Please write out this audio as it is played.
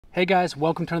Hey guys,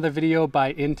 welcome to another video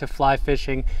by Into Fly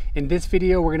Fishing. In this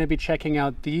video, we're going to be checking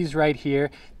out these right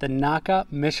here, the Nahka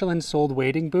Michelin Soled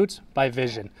Wading Boots by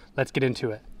Vision. Let's get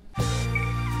into it.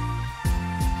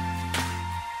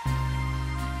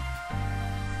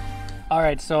 All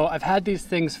right, so I've had these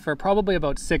things for probably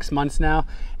about 6 months now,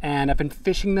 and I've been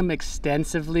fishing them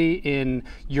extensively in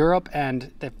Europe,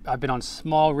 and I've been on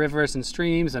small rivers and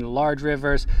streams and large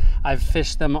rivers. I've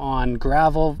fished them on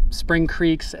gravel, spring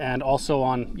creeks, and also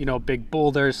on, big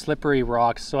boulders, slippery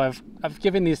rocks. So I've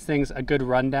given these things a good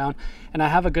rundown, and I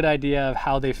have a good idea of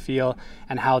how they feel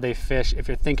and how they fish if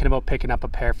you're thinking about picking up a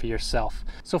pair for yourself.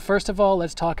 So first of all,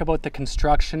 let's talk about the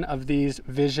construction of these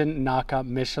Vision Nahka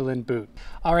Michelin boot.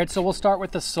 All right, so we'll start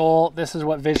with the sole. This is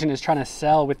what Vision is trying to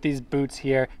sell with these boots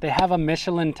here. They have a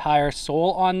Michelin tire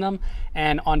sole on them,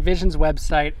 and on Vision's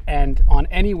website and on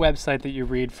any website that you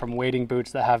read from wading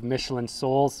boots that have Michelin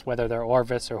soles, whether they're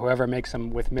Orvis or whoever makes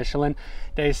them with Michelin,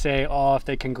 they say, oh, if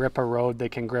they can grip a road, they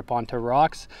can grip onto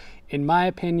rocks. In my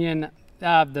opinion,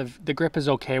 the grip is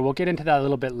okay. We'll get into that a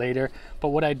little bit later, but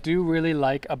what I do really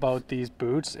like about these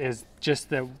boots is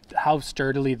just how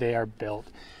sturdily they are built.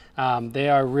 They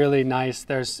are really nice.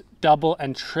 There's double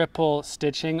and triple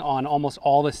stitching on almost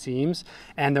all the seams,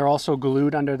 and they're also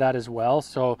glued under that as well,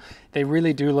 so they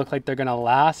really do look like they're gonna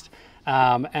last.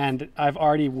 And I've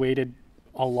already waded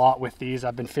a lot with these.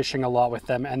 I've been fishing a lot with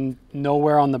them, and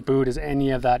nowhere on the boot is any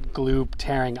of that glue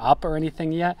tearing up or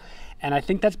anything yet. And I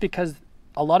think that's because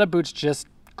a lot of boots just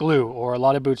glue, or a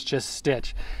lot of boots just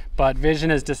stitch, but Vision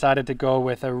has decided to go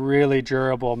with a really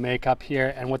durable makeup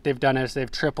here, and what they've done is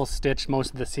they've triple stitched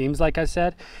most of the seams, like I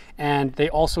said, and they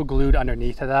also glued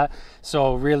underneath of that,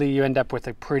 so really you end up with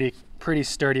a pretty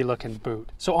sturdy looking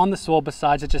boot. So on the sole,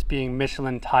 besides it just being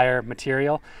Michelin tire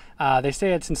material, they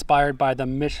say it's inspired by the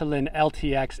Michelin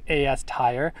LTX AS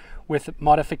tire, with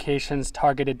modifications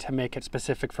targeted to make it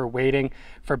specific for wading,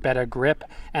 for better grip.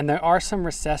 And there are some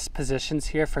recessed positions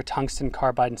here for tungsten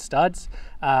carbide studs.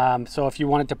 So if you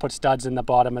wanted to put studs in the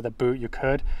bottom of the boot, you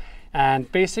could.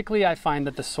 And basically I find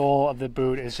that the sole of the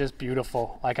boot is just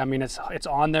beautiful. Like, I mean, it's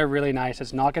on there really nice.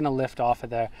 It's not gonna lift off of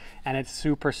there, and it's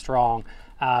super strong.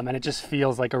 And it just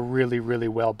feels like a really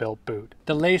well built boot.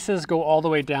 The laces go all the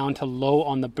way down to low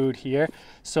on the boot here.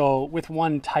 So with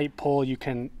one tight pull, you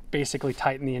can basically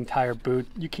tighten the entire boot.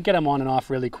 You can get them on and off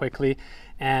really quickly.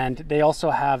 And they also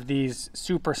have these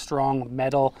super strong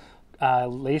metal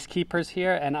lace keepers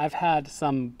here. And I've had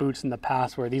some boots in the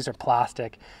past where these are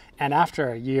plastic, and after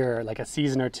a year, like a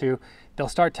season or two, they'll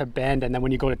start to bend, and then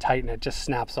when you go to tighten it, just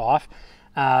snaps off.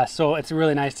 So it's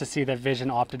really nice to see that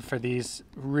Vision opted for these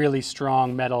really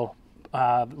strong metal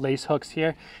lace hooks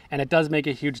here, and it does make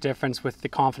a huge difference with the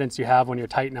confidence you have when you're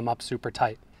tightening them up super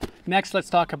tight. Next, let's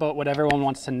talk about what everyone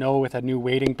wants to know with a new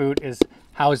wading boot is,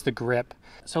 how is the grip?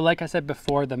 So like I said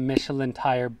before, the Michelin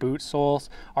tire boot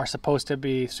soles are supposed to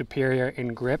be superior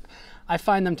in grip. I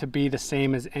find them to be the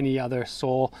same as any other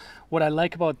sole. What I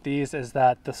like about these is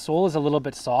that the sole is a little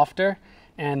bit softer,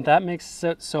 and that makes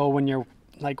it so when you're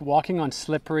like walking on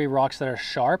slippery rocks that are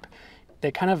sharp,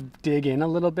 they kind of dig in a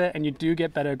little bit, and you do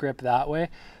get better grip that way.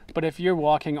 But if you're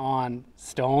walking on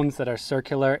stones that are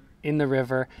circular in the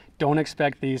river, don't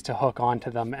expect these to hook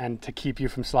onto them and to keep you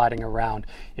from sliding around.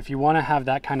 If you want to have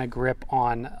that kind of grip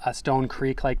on a stone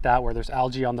creek like that, where there's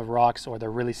algae on the rocks or they're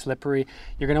really slippery,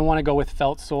 you're going to want to go with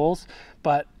felt soles.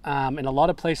 But in a lot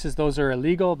of places, those are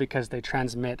illegal because they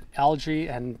transmit algae,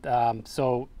 and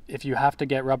so if you have to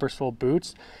get rubber sole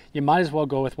boots, you might as well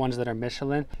go with ones that are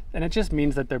Michelin. And it just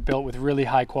means that they're built with really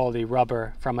high quality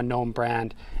rubber from a known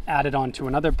brand, added on to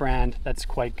another brand that's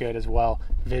quite good as well,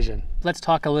 Vision. Let's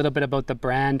talk a little bit about the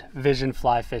brand Vision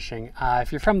Fly Fishing.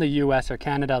 If you're from the US or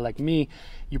Canada like me,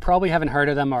 you probably haven't heard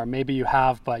of them, or maybe you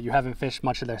have, but you haven't fished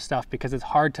much of their stuff because it's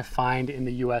hard to find in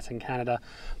the US and Canada.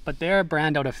 But they're a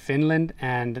brand out of Finland,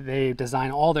 and they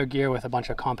design all their gear with a bunch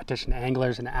of competition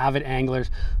anglers and avid anglers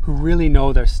who really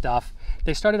know their stuff.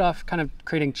 They started off kind of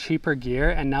creating cheaper gear,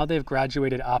 and now they've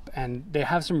graduated up, and they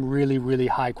have some really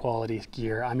high quality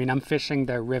gear. I mean, I'm fishing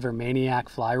their River Maniac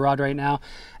fly rod right now,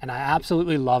 and I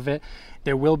absolutely love it.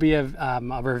 There will be a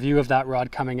review of that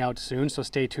rod coming out soon, so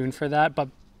stay tuned for that. But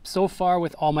so far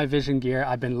with all my Vision gear,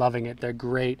 I've been loving it. They're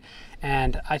great,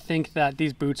 and I think that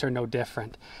these boots are no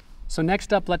different. So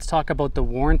next up, let's talk about the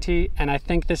warranty, and I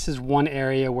think this is one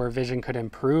area where Vision could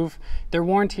improve. Their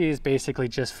warranty is basically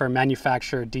just for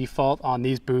manufacturer default on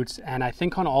these boots, and I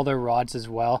think on all their rods as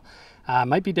well.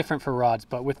 Might be different for rods,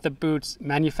 but with the boots,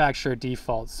 manufacturer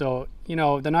default. So, they're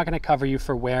not going to cover you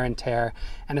for wear and tear.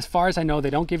 And as far as I know, they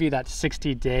don't give you that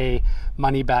 60-day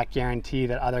money-back guarantee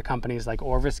that other companies like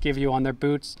Orvis give you on their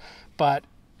boots. But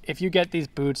if you get these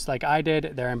boots like I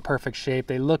did, they're in perfect shape.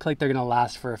 They look like they're gonna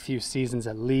last for a few seasons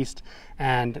at least.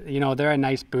 And you know, they're a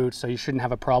nice boot, so you shouldn't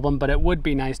have a problem, but it would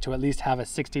be nice to at least have a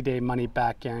 60-day money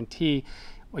back guarantee,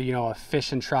 or, you know, a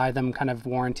fish and try them kind of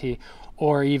warranty,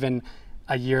 or even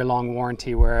a year-long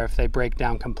warranty where if they break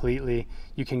down completely,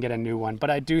 you can get a new one. But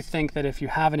I do think that if you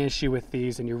have an issue with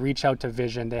these and you reach out to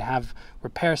Vision, they have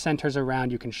repair centers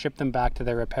around. You can ship them back to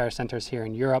their repair centers here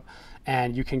in Europe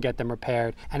and you can get them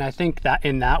repaired. And I think that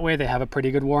in that way, they have a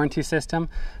pretty good warranty system.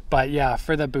 But yeah,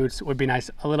 for the boots, it would be nice,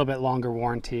 a little bit longer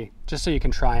warranty, just so you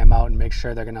can try them out and make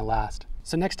sure they're gonna last.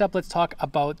 So next up, let's talk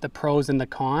about the pros and the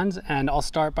cons, and I'll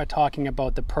start by talking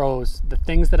about the pros, the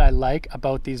things that I like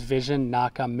about these Vision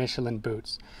Nahka Michelin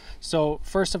boots. So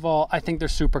first of all, I think they're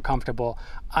super comfortable.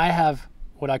 I have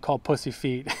what I call pussy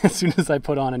feet. As soon as I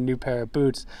put on a new pair of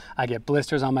boots, I get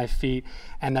blisters on my feet,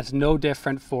 and that's no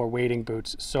different for wading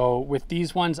boots. So with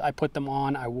these ones, I put them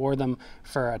on, I wore them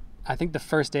for I think the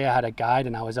first day I had a guide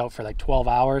and I was out for like 12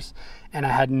 hours and I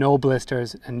had no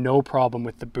blisters and no problem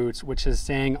with the boots, which is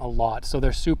saying a lot. So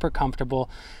they're super comfortable.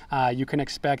 You can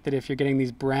expect that if you're getting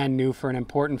these brand new for an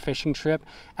important fishing trip,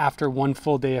 after one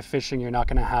full day of fishing, you're not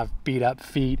gonna have beat up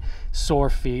feet, sore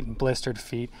feet, and blistered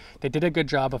feet. They did a good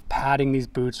job of padding these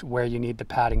boots where you need the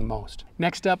padding most.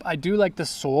 Next up, I do like the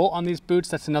sole on these boots.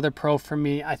 That's another pro for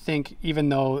me. I think even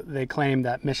though they claim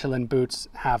that Michelin boots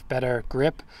have better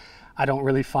grip, I don't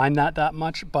really find that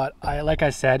much, but like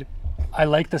I said, I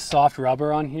like the soft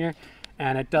rubber on here,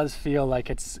 and it does feel like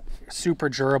it's super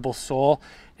durable sole.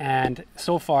 And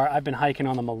so far I've been hiking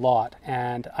on them a lot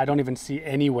and I don't even see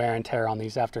any wear and tear on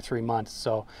these after 3 months.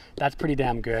 So that's pretty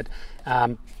damn good.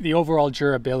 The overall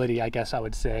durability, I guess I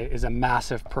would say, is a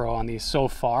massive pro on these so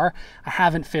far. I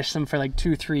haven't fished them for like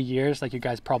 2-3 years like you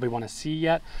guys probably want to see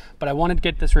yet, but I wanted to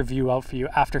get this review out for you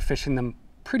after fishing them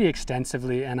pretty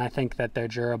extensively, and I think that they're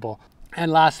durable. And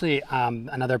lastly,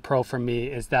 another pro for me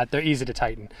is that they're easy to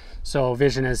tighten. So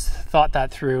Vision has thought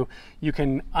that through. You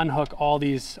can unhook all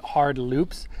these hard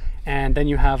loops, and then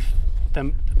you have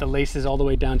the laces all the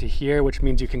way down to here, which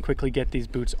means you can quickly get these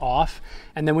boots off.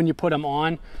 And then when you put them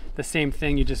on, the same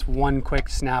thing, you just one quick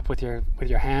snap with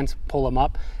your hands, pull them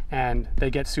up, and they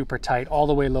get super tight all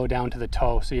the way low down to the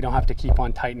toe, so you don't have to keep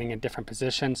on tightening in different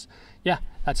positions. Yeah,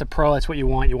 that's a pro. That's what you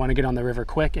want. You want to get on the river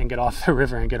quick and get off the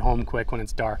river and get home quick when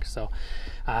it's dark. So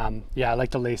yeah, I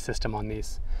like the lace system on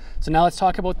these. So now let's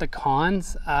talk about the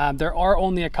cons. There are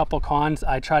only a couple cons.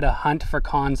 I try to hunt for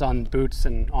cons on boots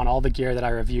and on all the gear that I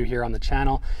review here on the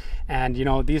channel. And you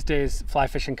know, these days fly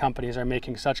fishing companies are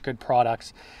making such good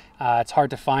products. It's hard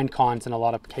to find cons in a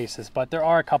lot of cases, but there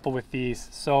are a couple with these.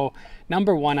 So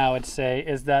number one, I would say,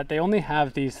 is that they only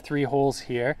have these 3 holes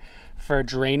here for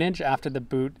drainage after the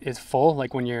boot is full.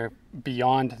 Like when you're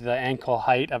beyond the ankle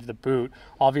height of the boot,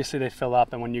 obviously they fill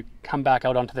up, and when you come back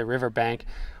out onto the riverbank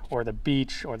or the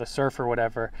beach or the surf or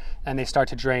whatever, and they start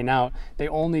to drain out, they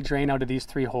only drain out of these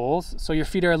 3 holes. So your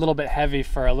feet are a little bit heavy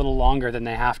for a little longer than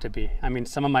they have to be. I mean,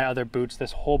 some of my other boots,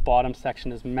 this whole bottom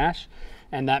section is mesh,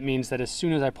 and that means that as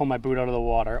soon as I pull my boot out of the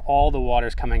water, all the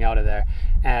water's coming out of there.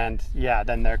 And yeah,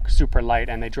 then they're super light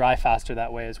and they dry faster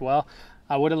that way as well.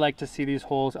 I would have liked to see these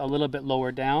holes a little bit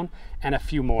lower down and a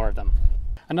few more of them.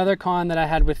 Another con that I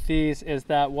had with these is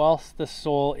that whilst the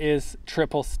sole is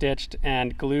triple stitched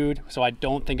and glued, so I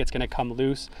don't think it's going to come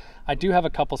loose, I do have a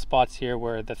couple spots here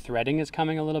where the threading is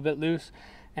coming a little bit loose,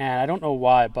 and I don't know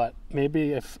why, but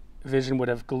maybe if Vision would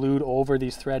have glued over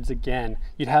these threads again,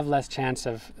 you'd have less chance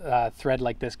of thread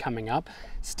like this coming up.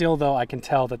 Still though, I can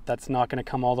tell that that's not going to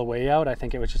come all the way out. I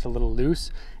think it was just a little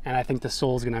loose, and I think the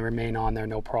sole's going to remain on there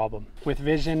no problem. With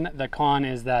Vision, the con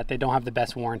is that they don't have the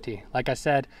best warranty. Like I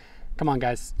said, come on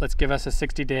guys, let's give us a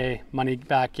 60-day money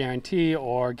back guarantee,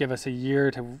 or give us a year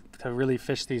to really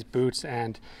fish these boots,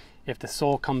 and if the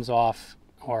sole comes off,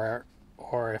 or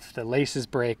if the laces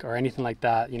break or anything like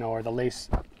that, you know, or the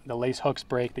lace hooks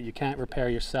break that you can't repair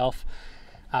yourself,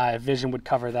 if Vision would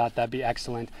cover that, that'd be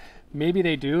excellent. Maybe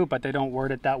they do, but they don't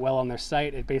word it that well on their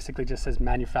site. It basically just says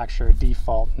manufacturer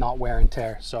default, not wear and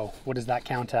tear. So what does that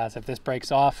count as? If this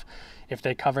breaks off, if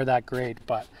they cover that, great,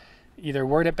 but either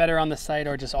word it better on the site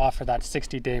or just offer that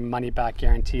 60-day money back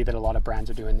guarantee that a lot of brands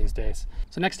are doing these days.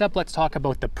 So next up, let's talk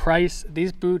about the price.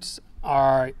 These boots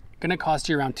are gonna cost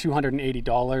you around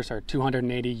 $280 or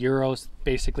 280 euros.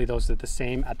 Basically, those are the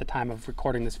same at the time of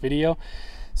recording this video.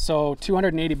 So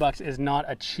 280 bucks is not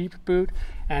a cheap boot,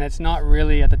 and it's not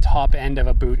really at the top end of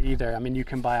a boot either. I mean, you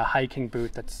can buy a hiking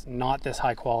boot that's not this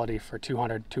high quality for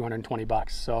 220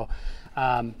 bucks. So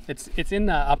it's in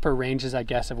the upper ranges, I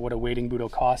guess, of what a wading boot will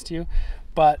cost you.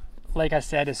 But like I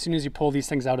said, as soon as you pull these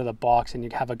things out of the box and you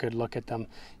have a good look at them,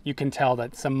 you can tell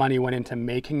that some money went into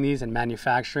making these and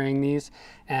manufacturing these,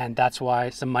 and that's why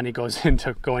some money goes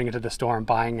into going into the store and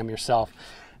buying them yourself.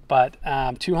 But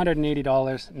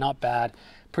 $280, not bad,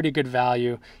 pretty good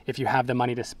value. If you have the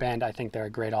money to spend, I think they're a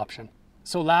great option.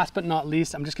 So last but not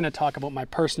least, I'm just going to talk about my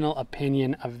personal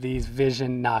opinion of these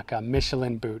Vision Nahka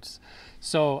Michelin boots.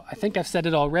 So I think I've said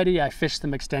it already, I fished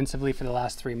them extensively for the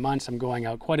last 3 months. I'm going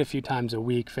out quite a few times a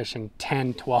week fishing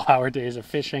 10, 12-hour days of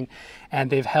fishing, and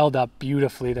they've held up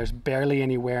beautifully. There's barely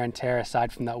any wear and tear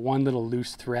aside from that one little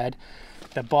loose thread.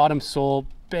 The bottom sole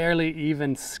barely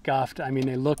even scuffed. I mean,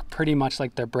 they look pretty much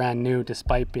like they're brand new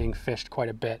despite being fished quite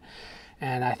a bit.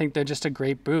 And I think they're just a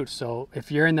great boot. So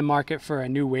if you're in the market for a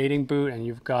new wading boot and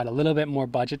you've got a little bit more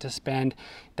budget to spend,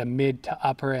 the mid to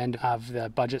upper end of the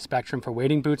budget spectrum for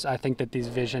wading boots, I think that these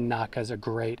Vision Nahkas are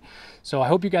great. So I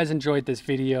hope you guys enjoyed this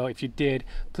video. If you did,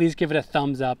 please give it a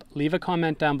thumbs up, leave a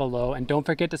comment down below, and don't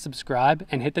forget to subscribe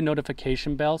and hit the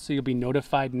notification bell so you'll be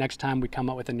notified next time we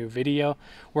come out with a new video.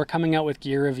 We're coming out with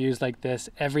gear reviews like this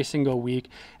every single week,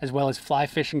 as well as fly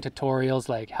fishing tutorials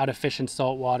like how to fish in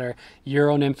saltwater,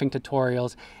 Euro nymphing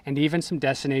tutorials, and even some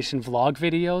destination vlog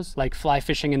videos like fly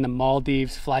fishing in the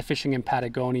Maldives, fly fishing in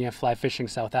Patagonia, fly fishing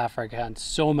South Africa, and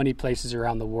so many places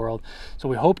around the world. So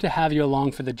we hope to have you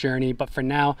along for the journey, but for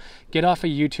now, get off of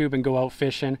YouTube and go out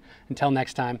fishing. Until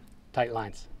next time, tight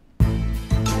lines.